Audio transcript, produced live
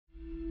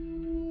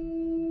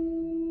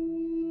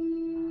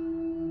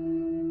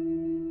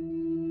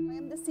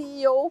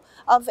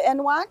of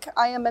NWAC.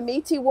 I am a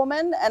Métis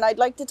woman, and I'd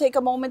like to take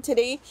a moment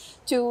today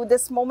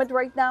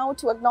right now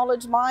to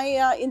acknowledge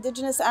my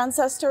Indigenous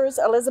ancestors,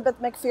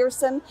 Elizabeth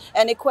McPherson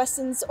and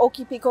Equessens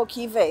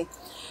Okipikokive.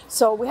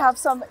 So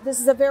this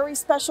is a very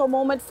special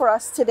moment for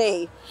us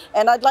today.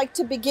 And I'd like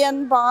to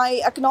begin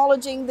by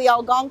acknowledging the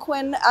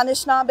Algonquin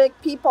Anishinaabeg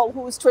people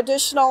whose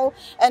traditional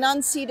and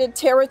unceded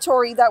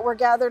territory that we're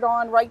gathered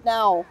on right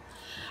now.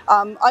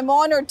 I'm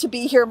honored to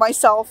be here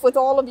myself with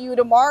all of you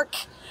to mark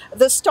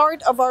the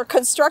start of our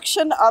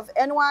construction of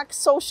NWAC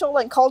Social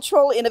and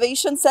Cultural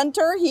Innovation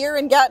Center here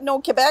in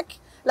Gatineau, Quebec,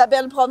 La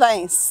Belle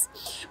Province.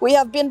 We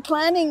have been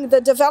planning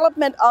the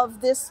development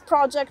of this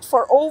project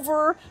for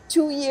over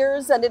 2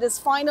 years, and it is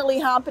finally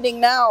happening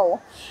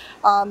now.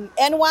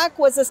 NWAC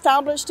was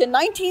established in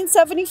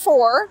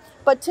 1974,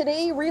 but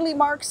today really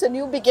marks a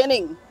new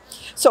beginning.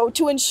 So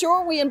to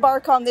ensure we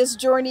embark on this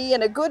journey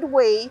in a good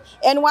way,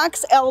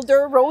 NWAC's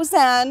elder,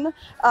 Roseann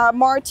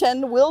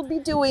Martin, will be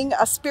doing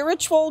a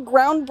spiritual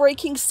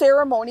groundbreaking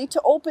ceremony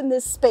to open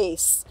this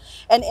space.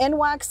 And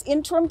NWAC's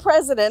interim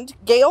president,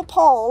 Gail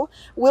Paul,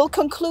 will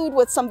conclude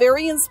with some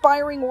very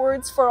inspiring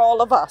words for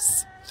all of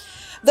us.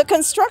 The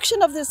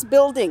construction of this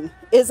building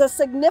is a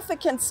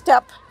significant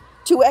step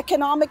to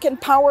economic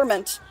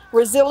empowerment,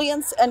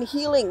 resilience, and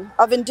healing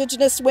of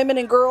Indigenous women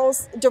and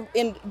girls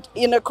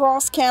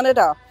across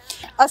Canada.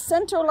 A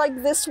center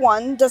like this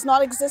one does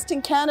not exist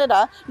in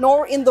Canada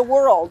nor in the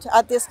world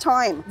at this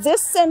time.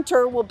 This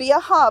center will be a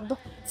hub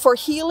for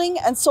healing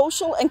and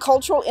social and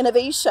cultural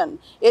innovation.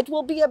 It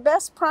will be a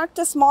best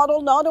practice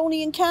model not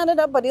only in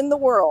Canada but in the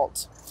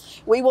world.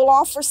 We will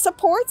offer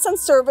supports and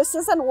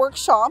services and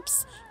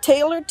workshops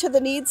tailored to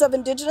the needs of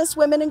Indigenous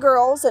women and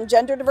girls and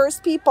gender diverse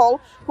people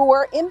who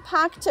are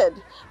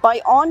impacted by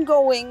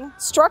ongoing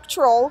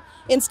structural,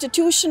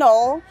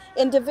 institutional,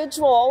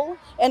 individual,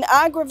 and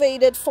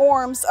aggravated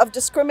forms of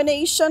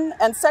discrimination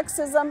and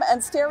sexism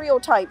and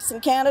stereotypes in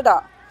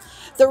Canada.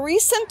 The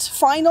recent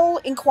final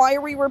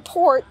inquiry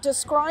report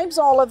describes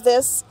all of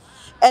this,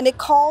 and it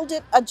called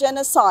it a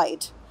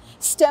genocide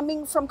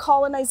stemming from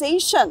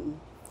colonization.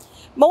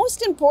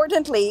 Most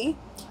importantly,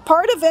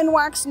 part of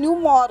NWAC's new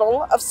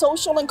model of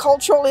social and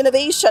cultural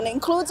innovation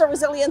includes a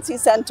resiliency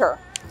center.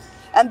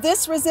 And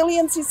this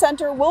resiliency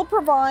center will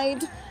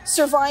provide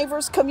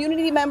survivors,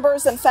 community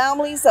members, and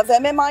families of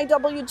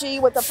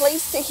MMIWG with a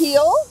place to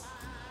heal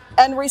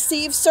and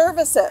receive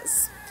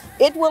services.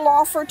 It will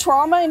offer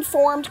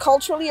trauma-informed,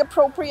 culturally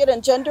appropriate,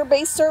 and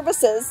gender-based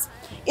services,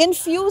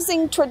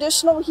 infusing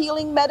traditional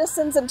healing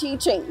medicines and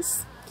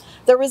teachings.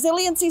 The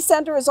Resiliency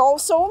Center is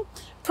also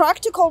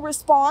practical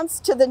response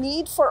to the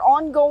need for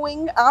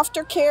ongoing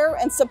aftercare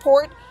and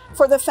support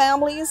for the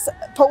families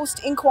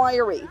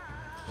post-inquiry.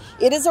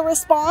 It is a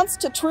response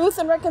to Truth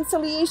and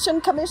Reconciliation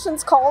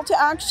Commission's call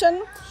to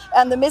action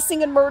and the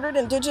Missing and Murdered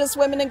Indigenous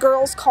Women and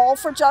Girls call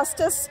for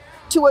justice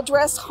to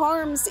address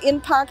harms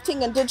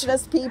impacting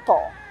Indigenous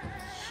people.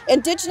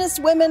 Indigenous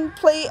women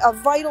play a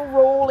vital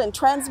role in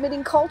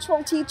transmitting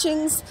cultural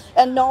teachings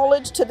and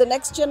knowledge to the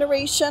next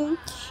generation,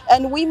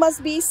 and we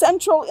must be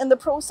central in the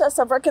process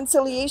of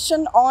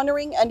reconciliation,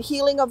 honoring, and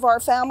healing of our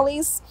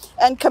families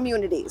and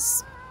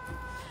communities.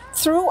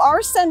 Through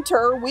our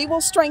center, we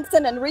will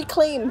strengthen and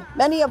reclaim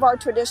many of our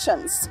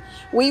traditions.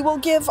 We will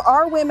give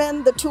our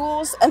women the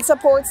tools and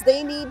supports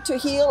they need to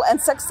heal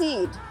and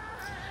succeed.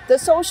 The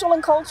Social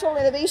and Cultural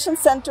Innovation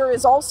Center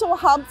is also a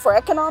hub for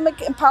economic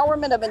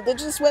empowerment of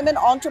Indigenous women,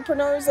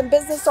 entrepreneurs, and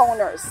business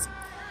owners.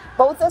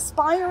 Both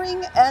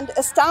aspiring and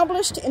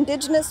established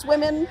Indigenous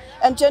women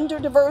and gender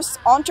diverse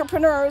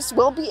entrepreneurs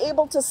will be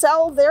able to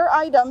sell their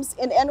items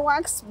in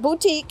NWAC's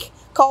boutique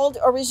called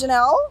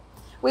Original.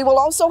 We will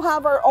also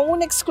have our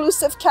own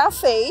exclusive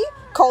cafe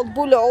called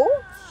Boulot,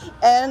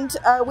 and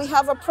we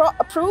have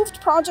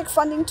approved project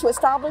funding to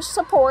establish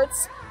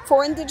supports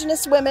for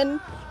Indigenous women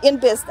in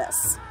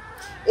business.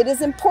 It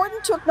is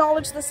important to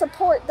acknowledge the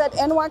support that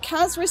NWAC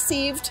has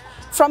received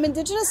from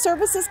Indigenous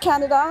Services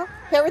Canada,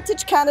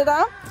 Heritage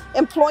Canada,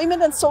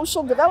 Employment and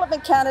Social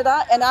Development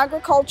Canada, and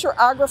Agriculture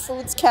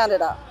Agri-Foods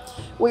Canada.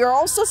 We are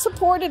also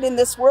supported in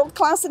this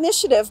world-class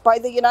initiative by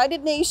the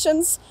United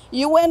Nations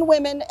UN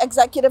Women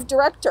Executive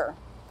Director.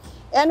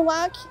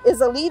 NWAC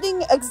is a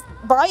leading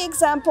by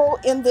example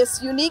in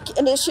this unique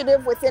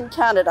initiative within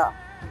Canada.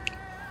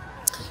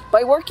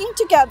 By working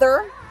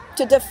together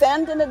to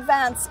defend and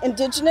advance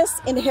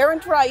Indigenous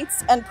inherent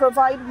rights and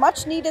provide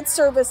much needed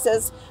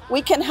services,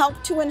 we can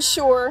help to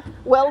ensure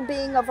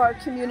well-being of our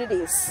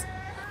communities.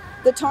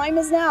 The time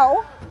is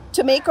now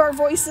to make our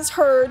voices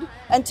heard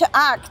and to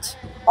act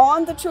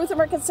on the Truth and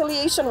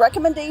Reconciliation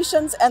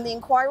recommendations and the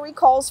inquiry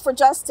calls for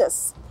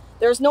justice.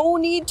 There's no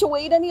need to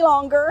wait any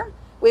longer.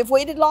 We've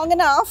waited long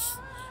enough.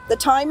 The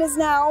time is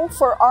now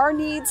for our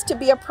needs to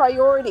be a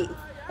priority.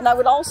 And I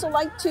would also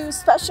like to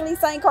especially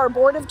thank our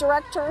board of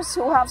directors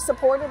who have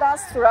supported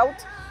us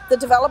throughout the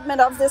development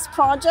of this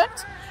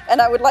project,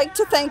 And I would like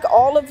to thank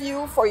all of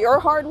you for your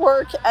hard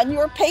work and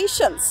your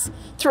patience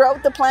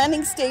throughout the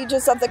planning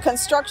stages of the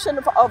construction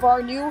of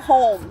our new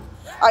home.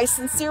 I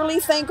sincerely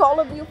thank all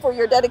of you for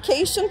your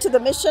dedication to the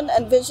mission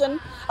and vision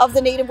of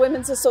the Native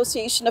Women's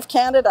Association of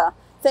Canada.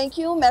 Thank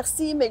you,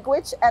 merci,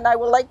 miigwech, and I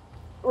would like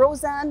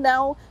Roseann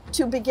now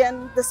to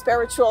begin the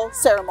spiritual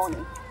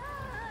ceremony.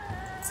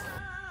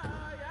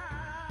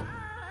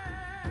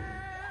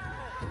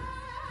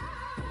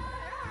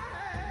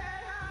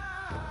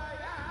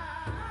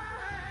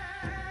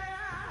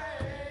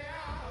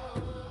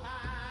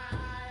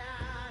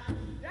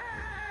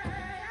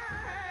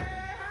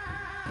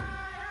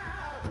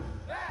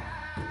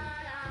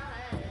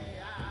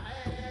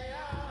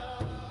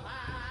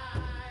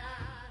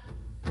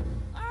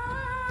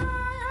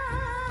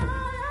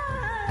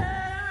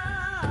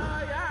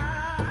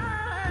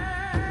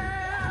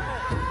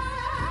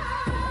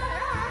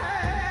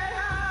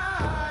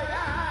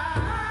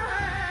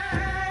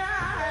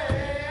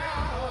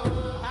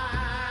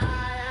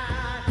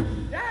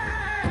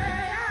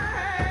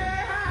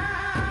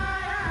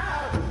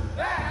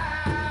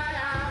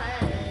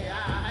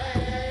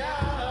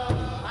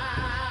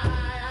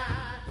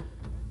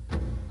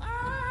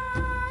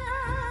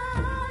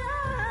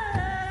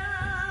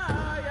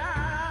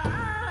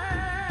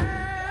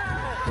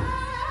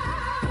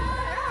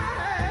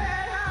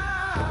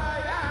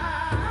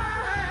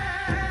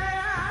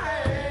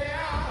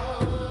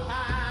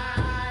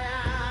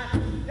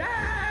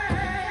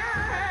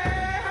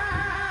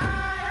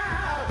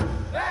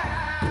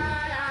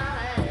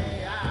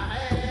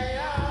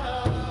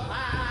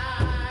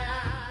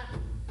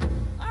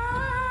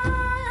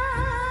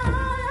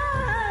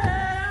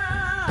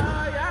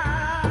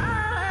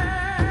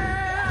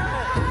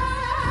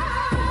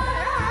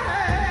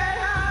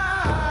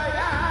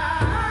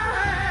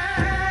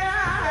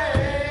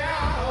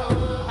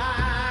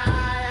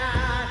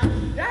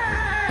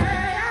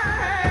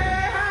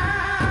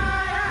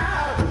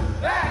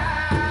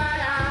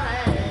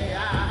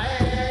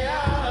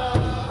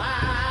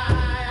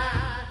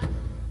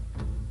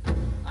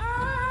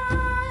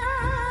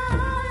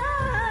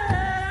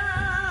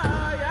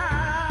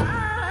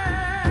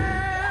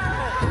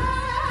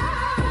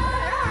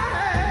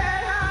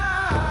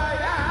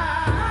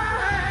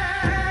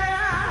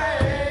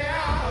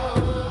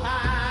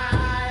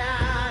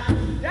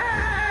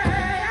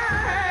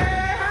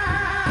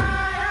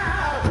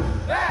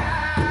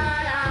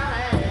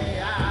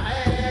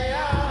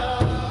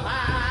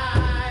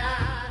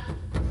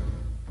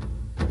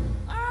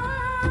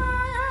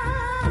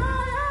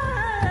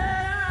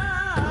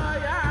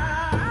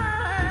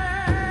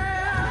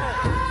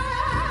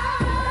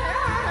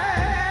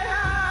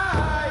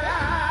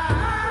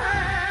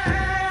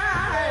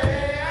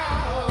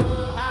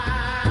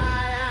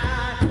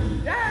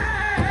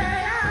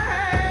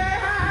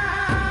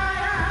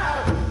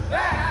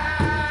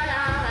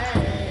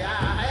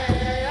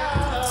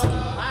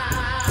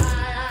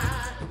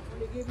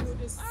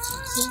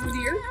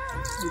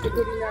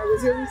 Including our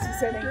resiliency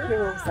center. Thank you,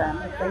 Roseann.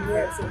 Thank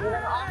you. So we're going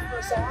to offer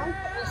a song, a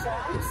couple of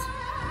songs.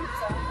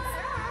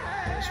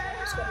 First one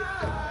is going to be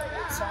the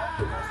Honored song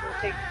because we're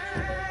taking care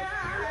of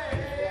everybody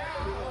here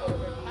and we're all the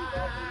women that are going to be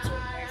involved in this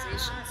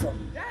organization. So,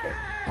 okay.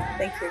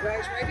 Thank you. You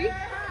guys ready?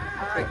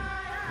 All right.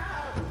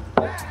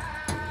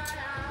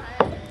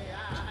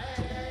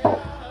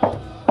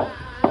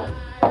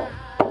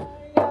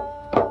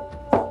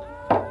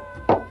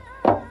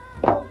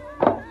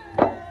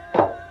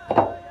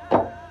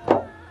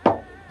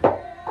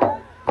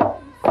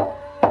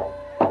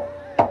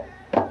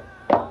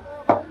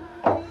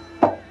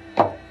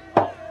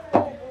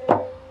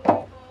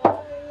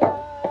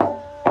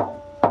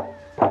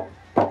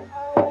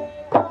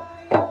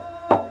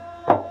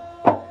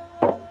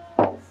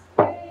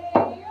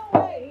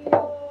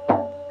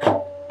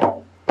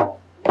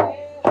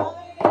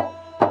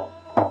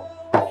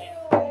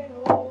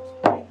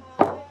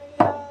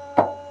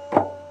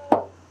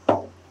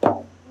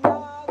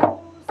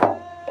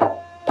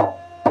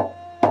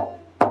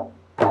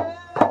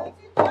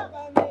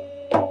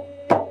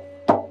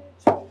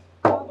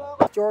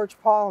 George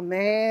Paul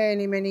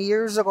many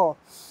years ago,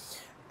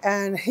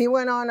 and he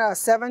went on a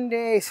 7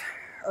 days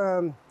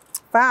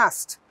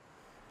fast,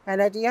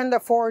 and at the end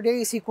of 4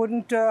 days he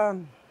couldn't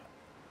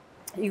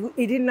he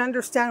didn't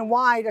understand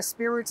why the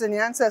spirits and the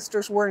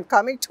ancestors weren't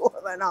coming to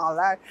him and all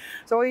that,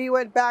 so he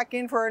went back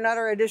in for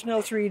another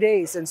additional 3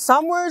 days, and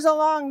somewheres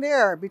along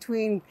there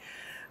between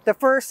the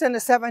first and the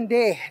 7th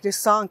day this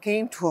song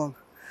came to him,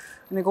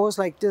 and it goes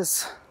like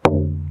this.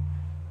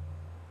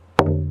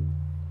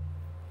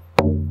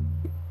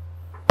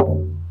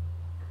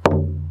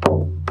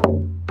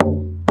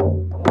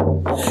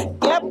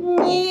 Get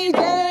me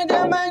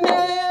the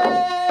manage,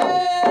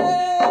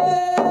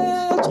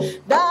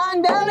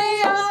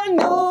 Dandalia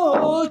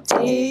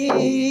Nuti,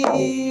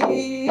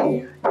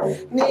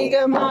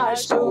 Nigga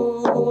Mashu,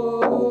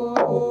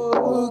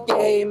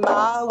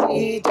 Gama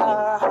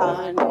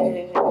Witahanage.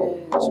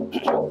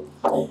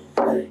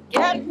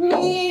 Get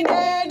me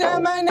the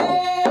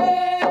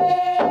manage.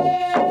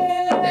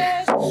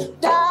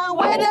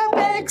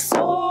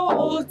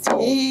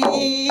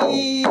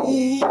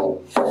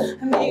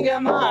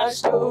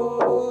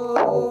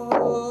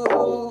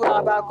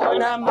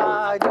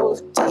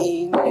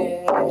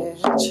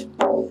 teenage.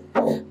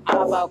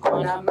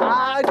 Abakona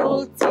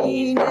madu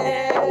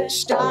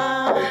teenage.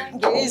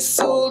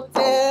 Gisu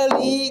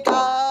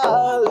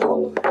teligalo.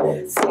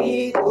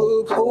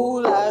 Sigu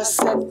pula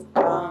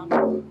sepam.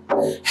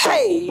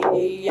 Hey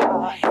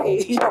ya,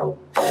 hey yo.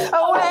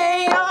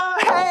 Away yo,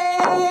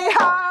 hey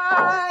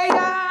hi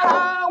ya.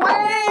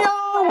 Away yo,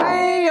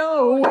 way yo,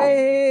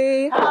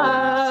 way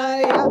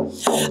hi ya.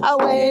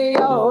 Away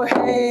yo,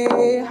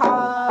 hey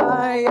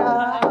hi ya.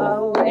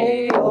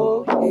 Away yo,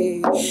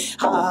 hey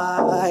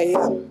hi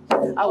ya.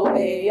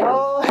 Away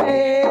yo,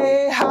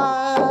 hey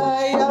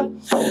hi ya.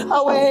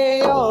 Away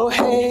yo,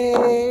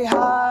 hey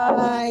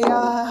hi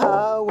ya.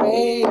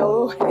 Away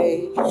yo,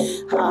 hey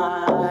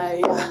hi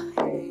ya.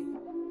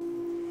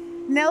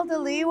 Nilda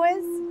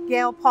Lewis,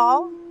 Gail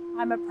Paul.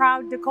 I'm a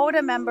proud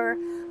Dakota member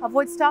of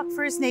Woodstock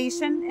First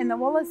Nation in the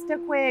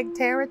Wolastoqiyik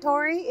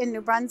territory in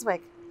New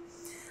Brunswick.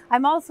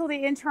 I'm also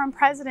the interim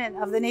president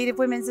of the Native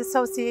Women's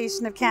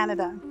Association of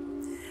Canada.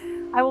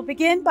 I will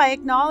begin by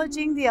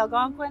acknowledging the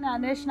Algonquin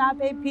and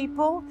Anishinaabe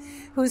people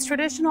whose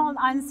traditional and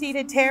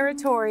unceded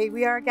territory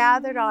we are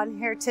gathered on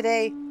here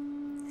today.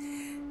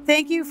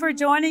 Thank you for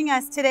joining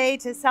us today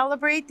to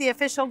celebrate the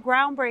official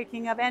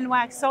groundbreaking of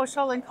NWAC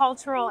Social and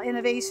Cultural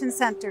Innovation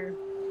Centre.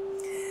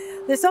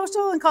 The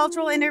Social and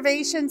Cultural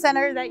Innovation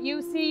Centre that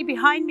you see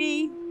behind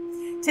me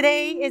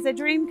today is a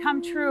dream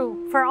come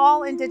true for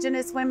all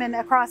Indigenous women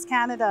across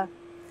Canada.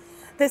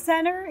 The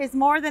centre is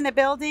more than a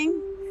building.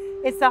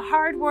 It's the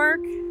hard work,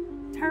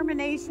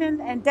 determination,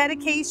 and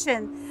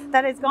dedication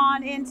that has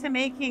gone into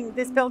making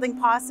this building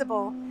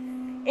possible.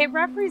 It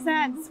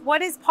represents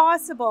what is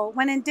possible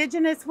when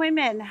Indigenous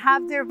women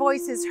have their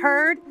voices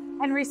heard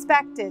and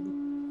respected.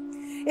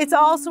 It's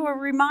also a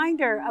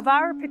reminder of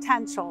our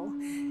potential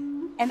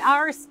and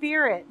our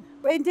spirit.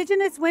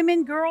 Indigenous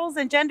women, girls,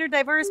 and gender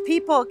diverse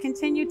people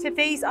continue to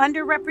face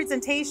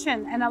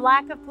underrepresentation and a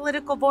lack of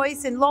political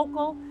voice in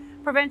local,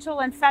 provincial,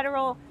 and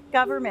federal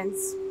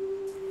governments.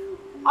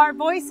 Our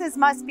voices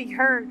must be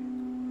heard.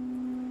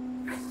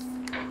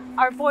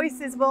 Our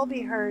voices will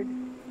be heard.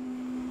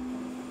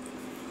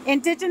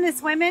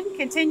 Indigenous women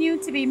continue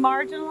to be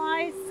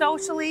marginalized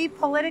socially,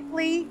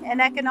 politically,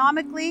 and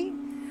economically.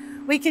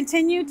 We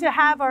continue to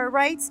have our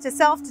rights to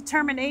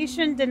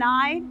self-determination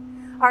denied,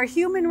 our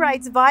human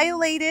rights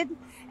violated,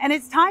 and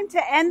it's time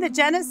to end the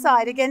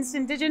genocide against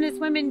Indigenous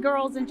women,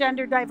 girls, and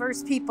gender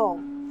diverse people.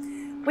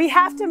 We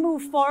have to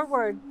move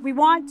forward. We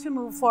want to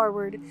move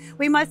forward.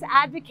 We must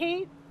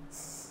advocate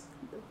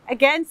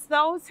against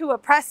those who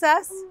oppress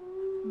us,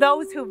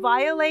 those who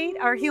violate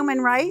our human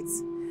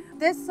rights.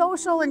 This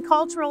Social and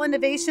Cultural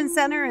Innovation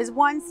Centre is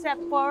one step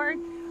forward,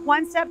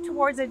 one step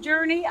towards a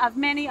journey of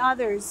many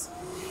others.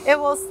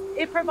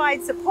 It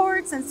provides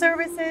supports and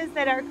services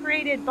that are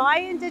created by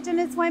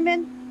Indigenous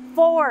women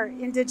for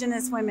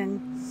Indigenous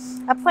women.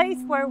 A place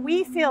where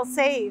we feel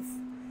safe,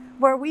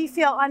 where we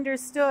feel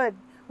understood,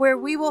 where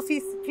we will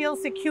feel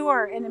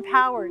secure and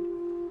empowered.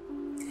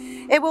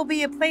 It will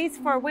be a place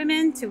for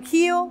women to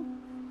heal,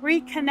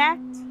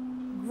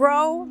 reconnect,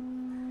 grow,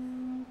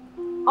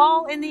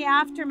 all in the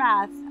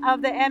aftermath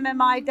of the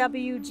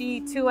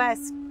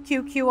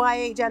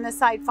MMIWG2SQQIA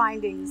genocide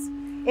findings.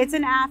 It's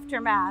an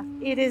aftermath.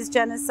 It is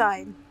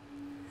genocide.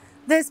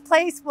 This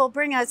place will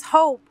bring us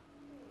hope.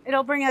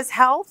 It'll bring us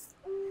health.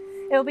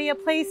 It'll be a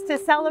place to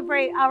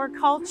celebrate our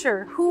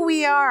culture, who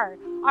we are,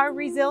 our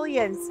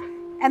resilience,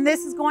 and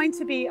this is going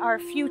to be our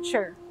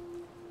future.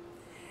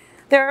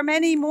 There are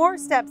many more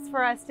steps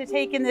for us to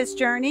take in this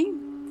journey.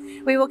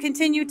 We will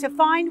continue to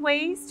find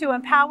ways to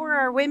empower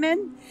our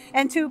women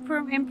and to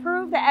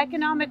improve the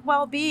economic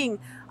well-being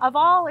of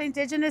all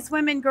Indigenous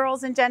women,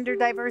 girls, and gender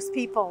diverse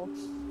people.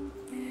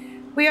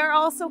 We are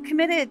also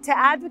committed to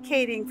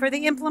advocating for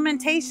the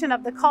implementation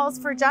of the calls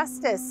for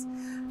justice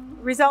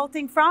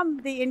resulting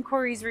from the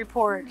inquiry's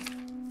report.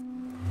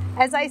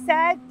 As I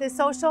said, the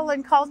Social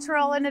and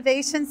Cultural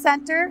Innovation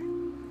Centre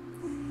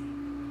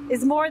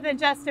is more than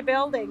just a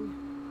building.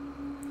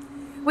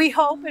 We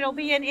hope it'll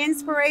be an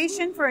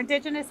inspiration for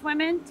Indigenous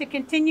women to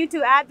continue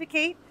to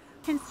advocate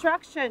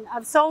construction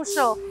of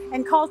social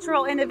and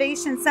cultural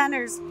innovation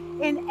centers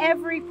in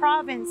every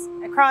province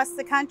across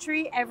the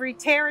country, every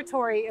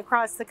territory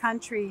across the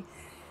country.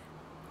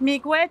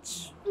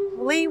 Miigwech,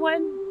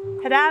 Leewin,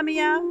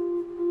 Padamia,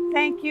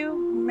 thank you,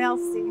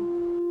 merci.